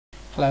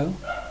Hello.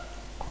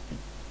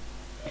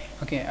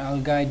 Okay, I'll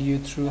guide you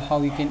through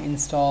how you can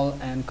install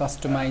and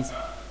customize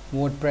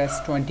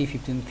WordPress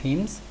 2015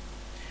 themes.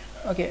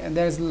 Okay,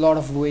 there's a lot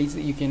of ways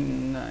you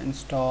can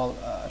install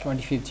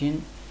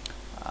 2015.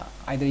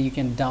 Either you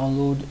can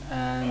download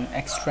and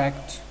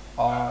extract,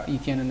 or you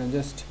can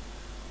just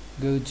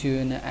go to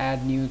and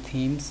add new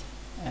themes,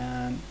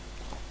 and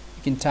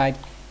you can type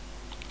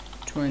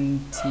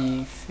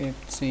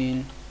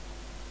 2015.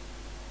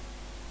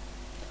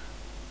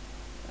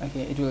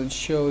 Okay, it will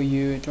show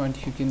you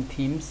 2015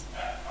 themes.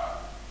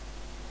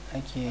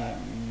 Okay,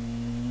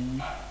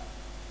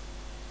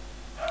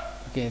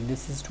 okay,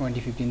 this is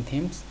 2015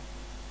 themes,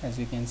 as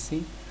you can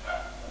see.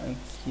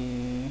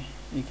 Okay,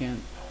 you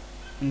can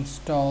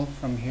install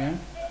from here,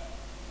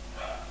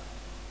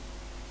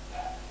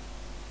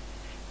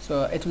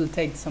 so it will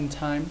take some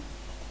time,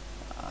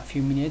 a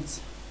few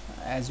minutes,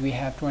 as we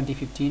have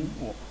 2015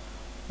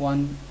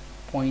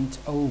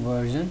 1.0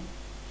 version.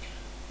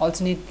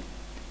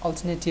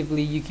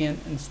 Alternatively, you can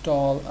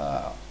install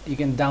you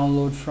can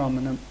download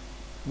from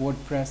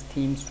WordPress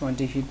themes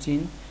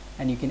 2015,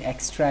 and you can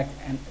extract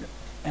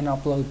and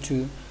upload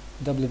to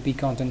WP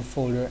content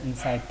folder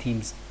inside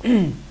themes.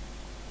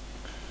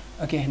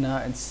 Okay, now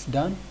it's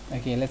done.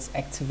 Okay, let's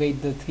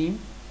activate the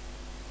theme.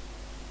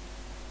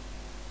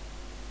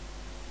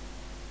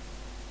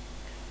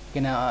 Okay,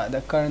 now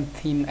the current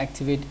theme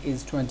activate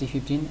is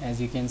 2015,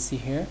 as you can see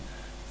here.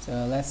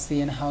 So let's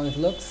see and how it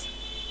looks.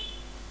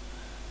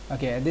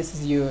 Okay, this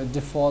is your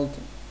default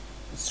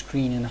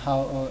screen and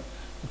how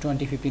the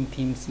 2015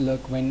 themes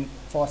look when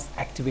first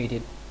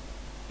activated.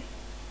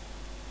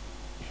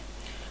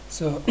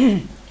 So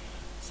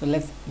so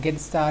let's get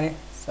started.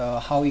 So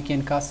how you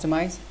can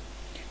customize.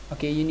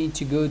 Okay, you need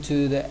to go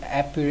to the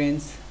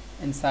appearance.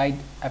 Inside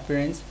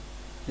appearance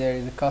there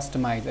is a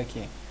customize.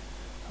 Okay,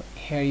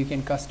 here you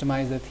can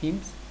customize the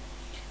themes.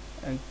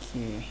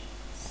 Okay,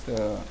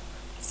 so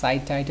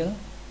site title.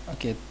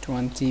 Okay,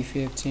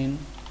 2015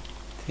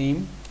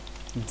 theme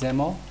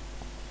demo.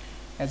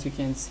 As you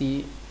can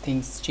see,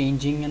 things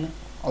changing, and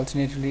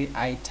alternatively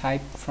I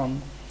type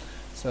from,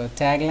 so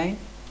tagline,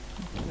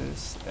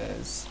 this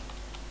is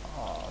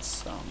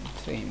awesome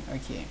theme.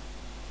 Okay,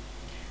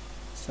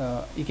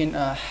 so you can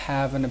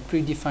have a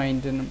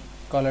predefined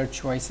color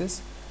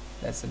choices.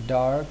 That's a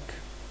dark,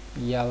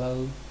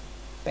 yellow,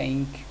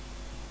 pink,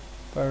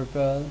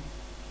 purple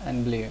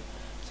and blue.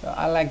 So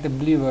I like the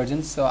blue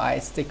version, so I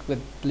stick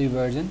with blue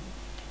version.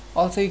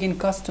 Also, you can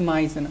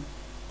customize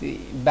the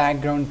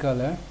background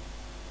color.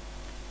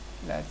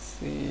 Let's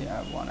see,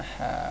 I want to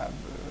have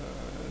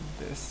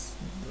this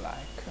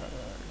black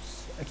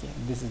colors. Okay,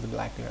 this is the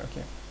black color.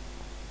 Okay,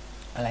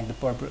 I like the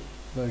purple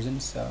version.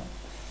 So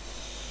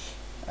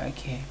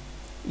okay,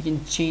 you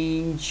can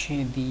change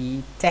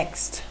the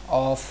text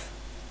of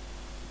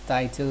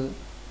title,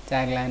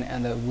 tagline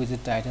and the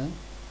widget title.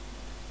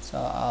 So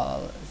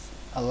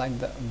I like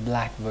the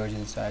black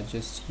version, so I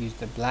just use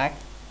the black.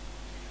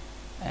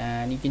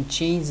 And you can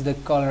change the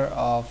color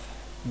of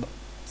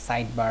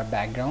sidebar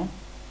background,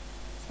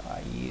 so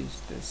I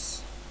use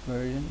this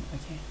version.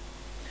 Okay,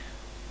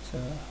 so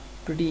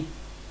pretty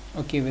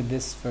okay with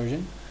this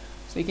version.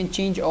 So you can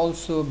change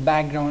also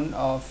background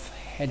of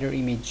header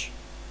image.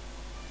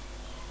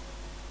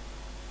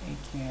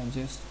 Okay, I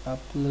just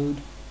upload.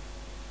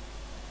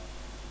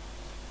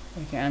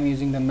 Okay, I'm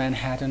using the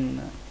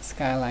Manhattan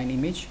skyline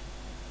image.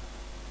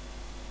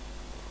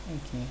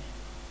 Okay,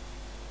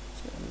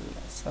 so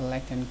let's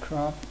select and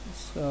crop.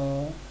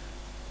 So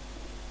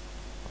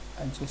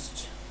I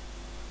just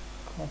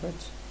crop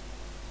it.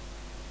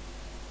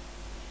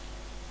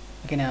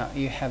 Okay, now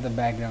you have the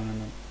background on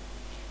it.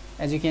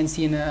 As you can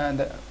see,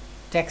 the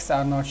text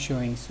are not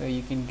showing, so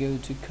you can go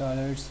to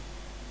colors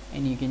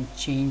and you can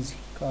change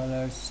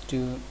colors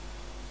to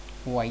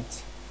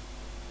white,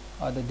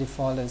 or the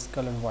default is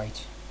color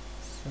white.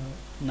 So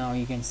now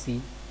you can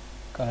see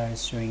color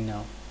is showing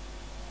now.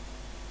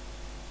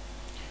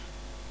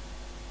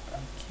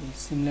 Okay,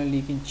 similarly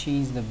you can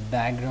change the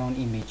background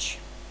image.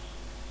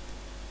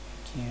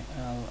 Okay,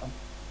 I'll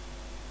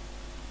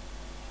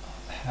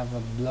have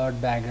a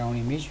blurred background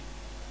image.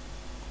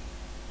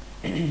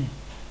 Okay,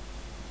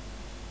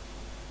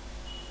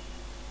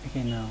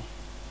 now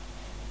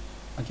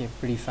okay,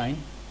 pretty fine.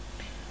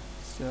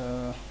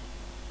 So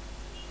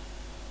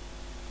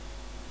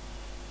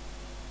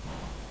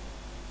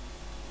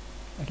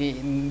okay,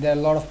 there are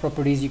a lot of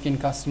properties you can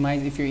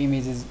customize if your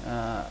image is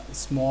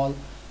small.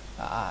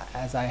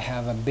 As I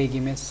have a big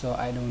image, so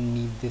I don't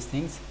need these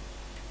things.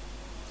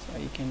 So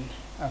you can,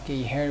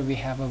 okay, here we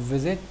have a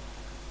visit,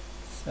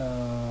 so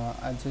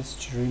I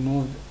just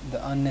remove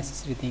the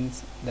unnecessary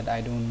things that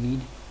I don't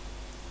need,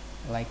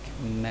 like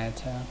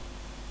meta,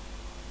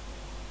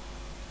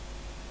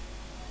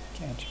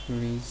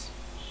 categories,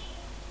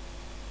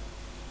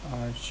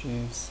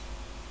 archives,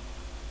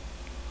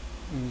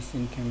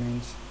 recent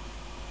comments,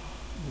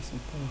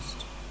 recent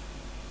post.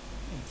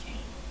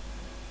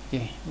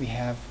 Okay, we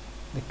have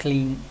the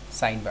clean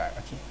sidebar.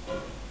 Okay,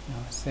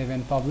 now save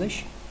and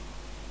publish.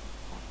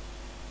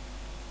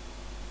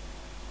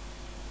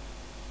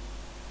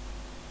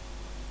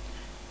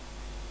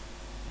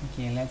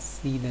 Okay, let's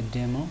see the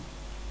demo.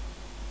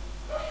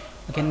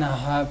 Okay, now I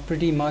have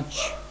pretty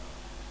much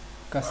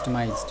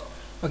customized.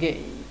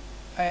 Okay,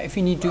 if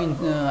you need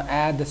to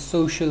add the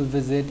social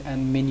visit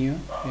and menu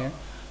here,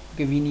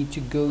 okay, we need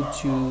to go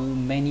to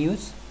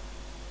menus.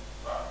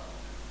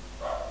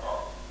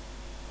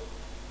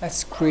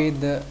 Let's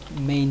create the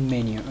main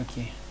menu.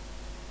 Okay,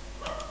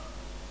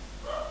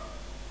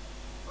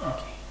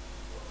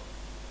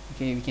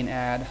 we can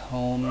add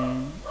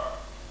home,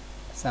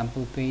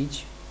 sample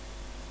page.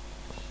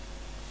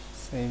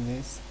 Save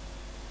this.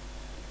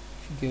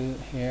 If you go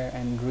here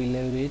and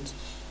reload it,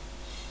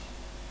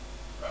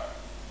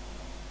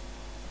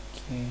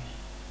 okay,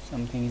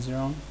 something is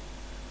wrong.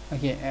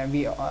 Okay,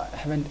 we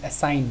haven't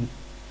assigned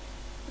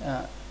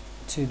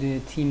to the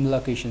theme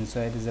location, so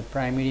it is a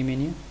primary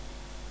menu.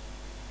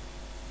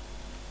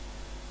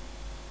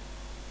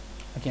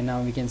 Okay,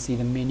 now we can see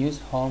the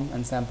menus, home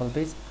and sample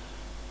page.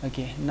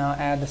 Okay, now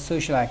add the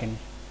social icon.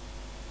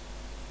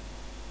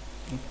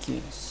 Okay,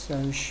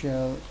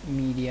 social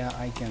media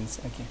icons.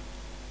 Okay,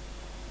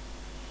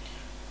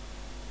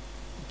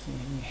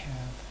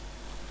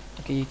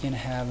 you can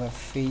have a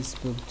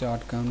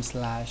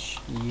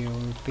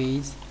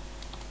facebook.com/your-page.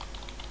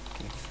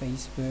 Okay,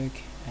 Facebook,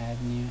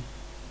 add new.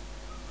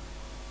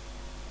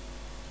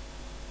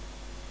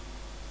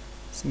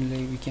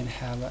 Similarly, we can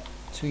have a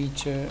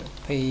Twitter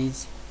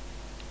page,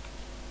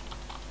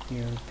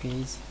 your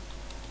page.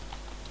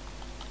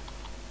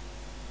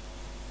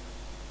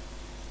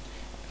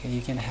 Okay,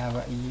 you can have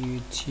a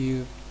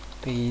YouTube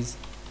page.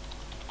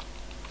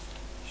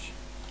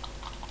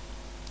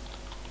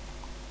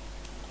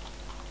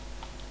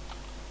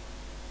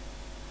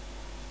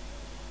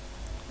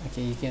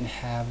 Okay, you can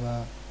have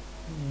a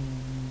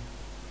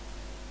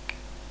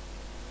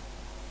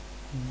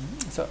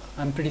so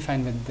I'm pretty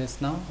fine with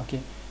this now.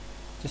 Okay,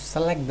 just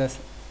select the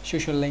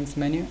social links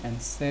menu and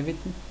save it.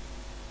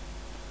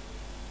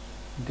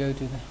 Go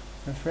to the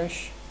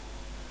refresh.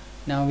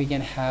 Now we can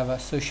have a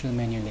social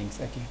menu links.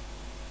 Okay,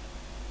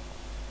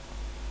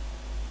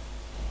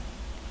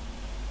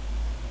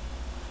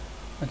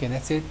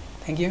 that's it.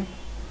 Thank you.